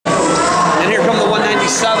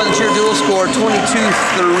score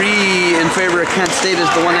 22-3 in favor of Kent State as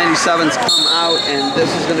the 197s come out, and this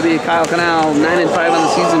is going to be Kyle Conel, 9-5 on the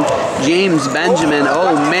season. James Benjamin,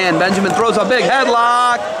 oh man, Benjamin throws a big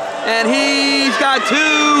headlock, and he's got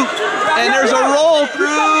two, and there's a roll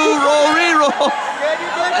through, re-roll,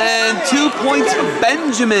 and 2 points for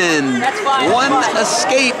Benjamin. One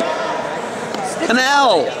escape,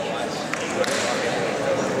 Conel.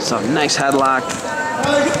 So nice headlock.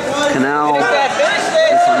 Conel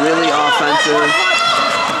is really offensive.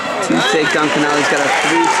 2 takedown Conel. He's got a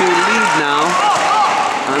 3-2 lead now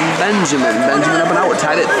on Benjamin. Benjamin up and out. We're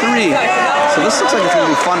tied at 3. So this looks like it's going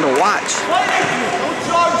to be fun to watch.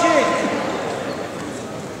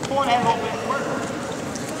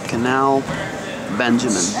 Conel,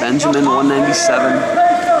 Benjamin. Benjamin 197.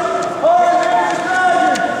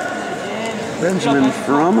 Benjamin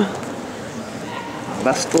from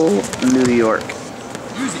Vestal, New York.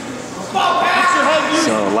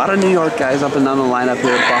 So a lot of New York guys up and down the lineup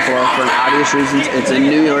here at Buffalo for obvious reasons. It's in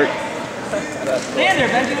New York.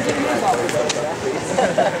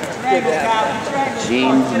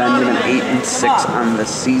 James Benjamin 8-6 on the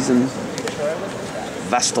season.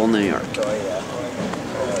 Vestal, New York.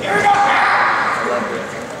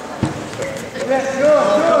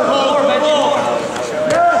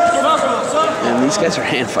 And these guys are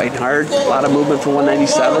hand fighting hard. A lot of movement for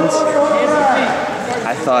 197s.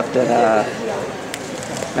 I thought that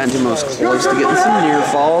Benjamin was close to getting some near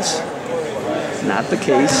falls. Not the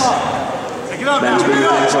case. Benjamin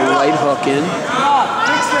brings a right hook in.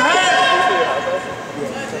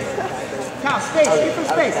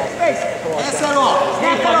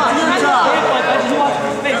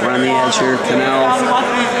 We're on the edge here. Conel,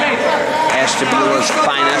 Ashtabula's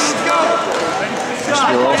finest.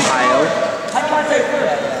 Ashtabula, Ohio.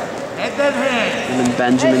 And then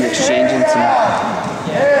Benjamin exchanging some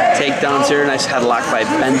takedowns here. Nice headlock by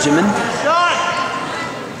Benjamin.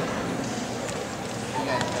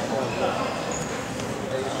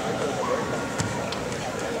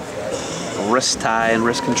 Wrist tie and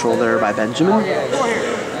wrist control there by Benjamin.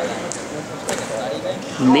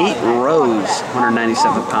 Nate Rose,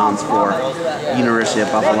 197 pounds for University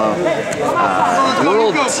of Buffalo.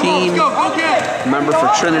 World team member for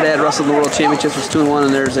Trinidad, wrestled the World Championships, was 2-1,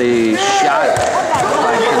 and there's a shot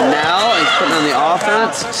by Conel. He's putting on the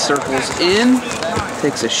offense, circles in,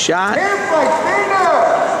 takes a shot.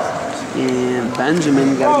 And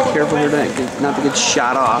Benjamin, gotta be careful here not to get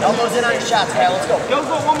shot off. Elbows in on your shots, Kyle. Let's go. Go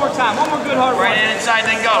one more time. One more good hard one. Right hand inside,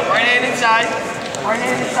 then go. Right hand inside. Right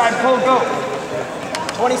hand inside, pull, go.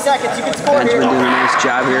 20 seconds, you can score. Benjamin doing a nice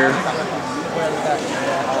job here.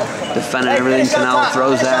 Defending everything Conel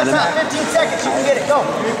throws at him. 15 seconds, you can get it, go.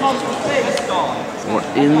 We're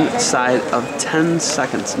inside of 10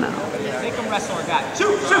 seconds now. Make him wrestle our guy.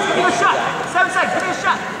 Shoot, give me a shot. 7 seconds, give me a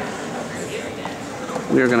shot.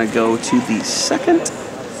 We are going to go to the second,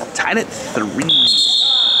 tied at 3.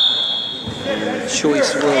 And the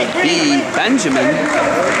choice will be Benjamin.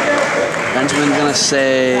 Benjamin going to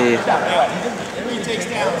say,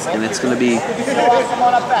 and it's going to be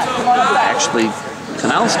actually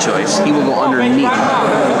Conel's choice. He will go underneath.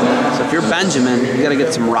 So if you're Benjamin, you got to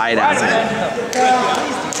get some ride out of it.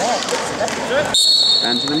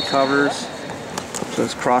 Benjamin covers. So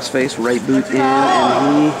it's crossface, right boot in,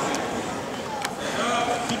 and he.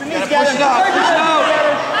 Push it out,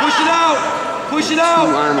 push it out, push it out.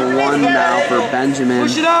 2-on-1 now for Benjamin.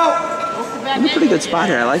 Push it out. In a pretty good spot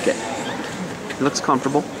here, I like it. He looks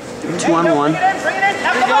comfortable. 2-on-1.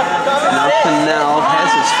 Now Conel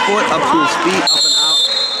has his foot up to his feet, up and out.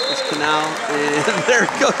 It's Conel, and there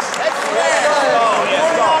it goes.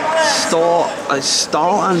 A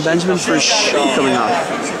stall on Benjamin for his shoe coming off.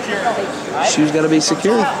 Shoe's got to be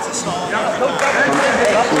secure.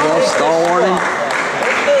 Stall warning.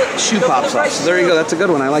 Shoe pops off. So there you go. That's a good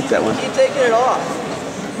one. I like that one. Keep taking it off.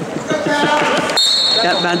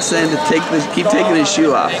 Got Ben saying to keep taking his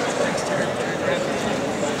shoe off.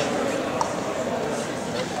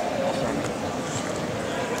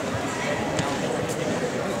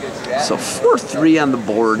 So 4-3 on the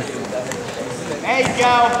board. There you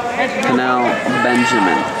go. Conel,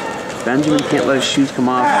 Benjamin. Benjamin can't let his shoes come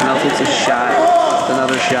off. Conel takes a shot.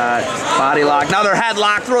 Another shot. Body lock. Another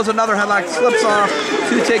headlock. Throws another headlock. Slips off.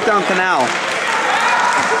 2 takedown Conel.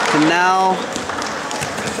 Conel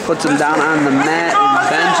puts him down on the mat.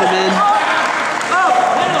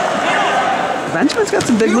 And Benjamin's got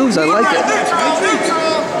some big moves. I like it.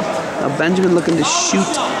 Now Benjamin looking to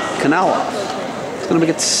shoot Conel off. It's going to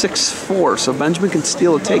make it 6-4. So Benjamin can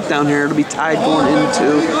steal a takedown here. It'll be tied going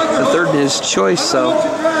into the third in his choice. So if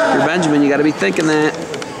you're Benjamin, you got to be thinking that.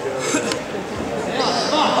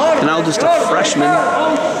 Conel just a freshman.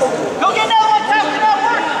 get another one, Conel.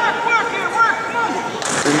 Work here, work.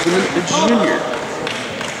 Benjamin Jr.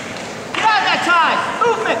 Get out of that ties.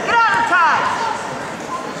 Movement. Get out of the ties.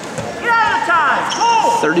 Get out of the ties.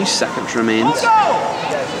 Pull. 30 seconds remains. Go.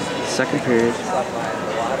 Second period.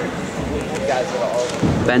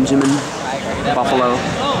 Benjamin, Buffalo,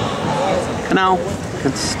 Conel,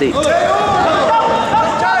 Kent State. Nice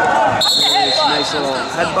little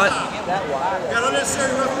headbutt.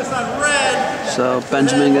 So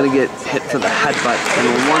Benjamin gonna get hit for the headbutt, and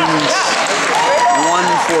one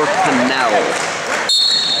for Conel.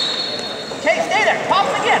 Okay, stay there. Pop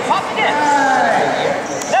it again. Pop it again.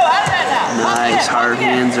 No, out of that now. Nice hard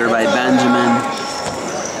hands there by Benjamin.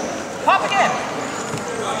 Pop again.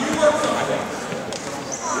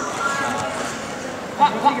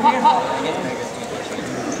 Pop.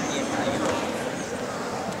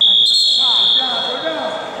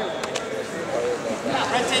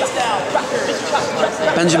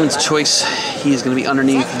 Benjamin's choice. He's going to be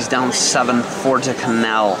underneath. He's down 7-4 to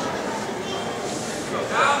Conel.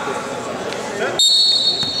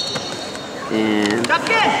 And up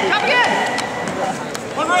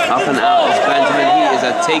and out is Benjamin. He is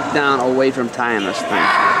a takedown away from tying this thing.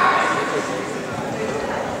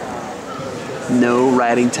 No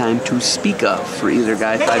riding time to speak of for either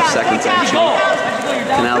guy. 5 seconds actually.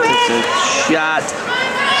 Conel takes a shot.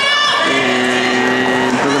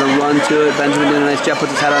 And we're going to run to it. Benjamin doing a nice job.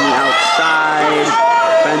 Puts his head on the outside.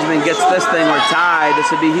 Benjamin gets this thing. We're tied. This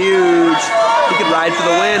would be huge. He could ride for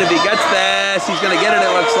the win if he gets this. He's going to get it,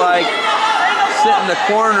 it looks like. Sit in the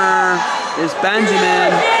corner is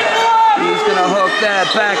Benjamin. He's going to hook that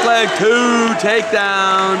back leg. 2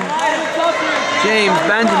 takedown. James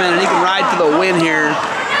Benjamin, and he can ride for the win here.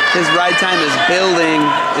 His ride time is building,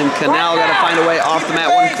 and Conel got to find a way off the mat.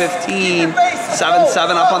 115,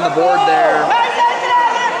 7-7 up on the board there.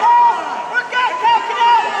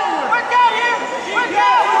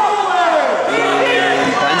 And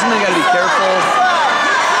Benjamin got to be careful.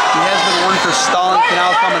 He has been warned for stalling.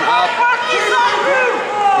 Conel coming up.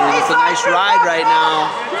 And it's a nice ride right now.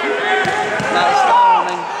 Not a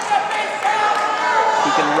stalling. He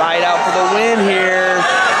can ride out for the win here.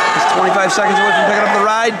 He's 25 seconds away from picking up the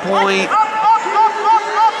ride point.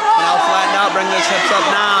 Conel flattened out, bring those hips up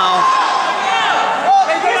now.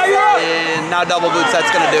 And now double boots, that's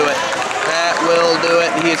going to do it. That will do it.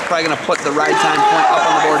 He is probably going to put the ride time point up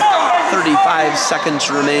on the board. 35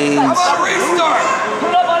 seconds remains.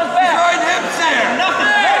 Put up on his back. Right hips there.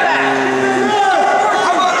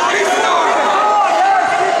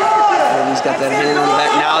 And he's got that hand on the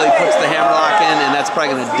back. Now he puts the hammerlock in, and that's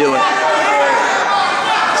probably going to do it.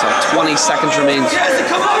 So 20 seconds remains.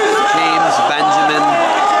 James Benjamin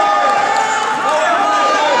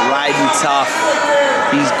riding tough.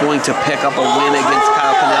 He's going to pick up a win against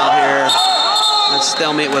Kyle Conel here. Let's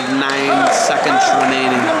stalemate with 9 seconds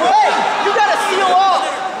remaining. Hey, you gotta seal off.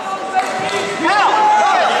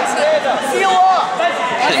 Seal off.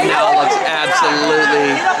 Conel looks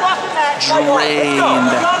absolutely drained.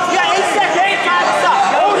 You got 8 seconds. Time is up.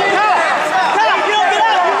 Hold it out. Kyle, you don't get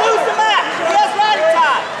out. You lose the match. He has riding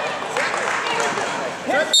time.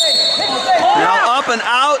 Now up and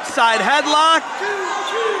out, side headlock.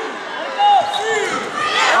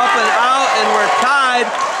 Up and out, and we're tied.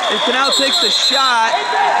 And Conel takes the shot.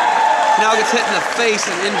 Conel gets hit in the face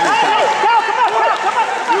and injury time.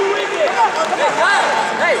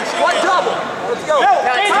 Hey, one double. Let's go.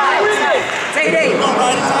 It's 8-8.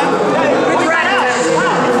 Good ride.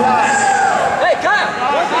 Hey, Kyle.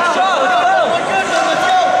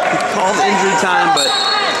 He called injury time, but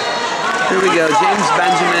here we go. James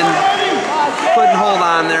Benjamin couldn't hold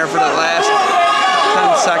on there for the last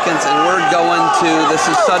 10 seconds, and we're going to, this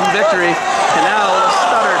is sudden victory. Conel,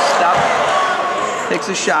 stutter step, takes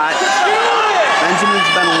a shot. Benjamin's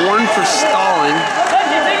been warned for stalling.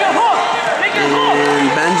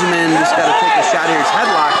 And Benjamin just got to take a shot here. He's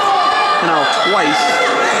headlocked Conel twice.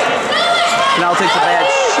 Conel takes a bad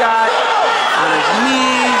shot on his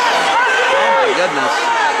knees. Oh my goodness.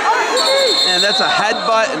 And that's a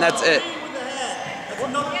headbutt, and that's it.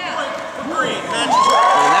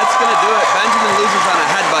 And that's going to do it. Benjamin loses on a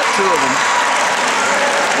headbutt, 2 of them.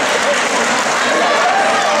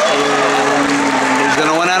 And he's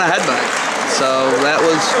going to win on a headbutt. So that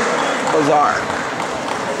was bizarre.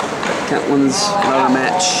 Kent wins another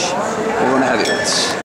match. We're going to heavyweights.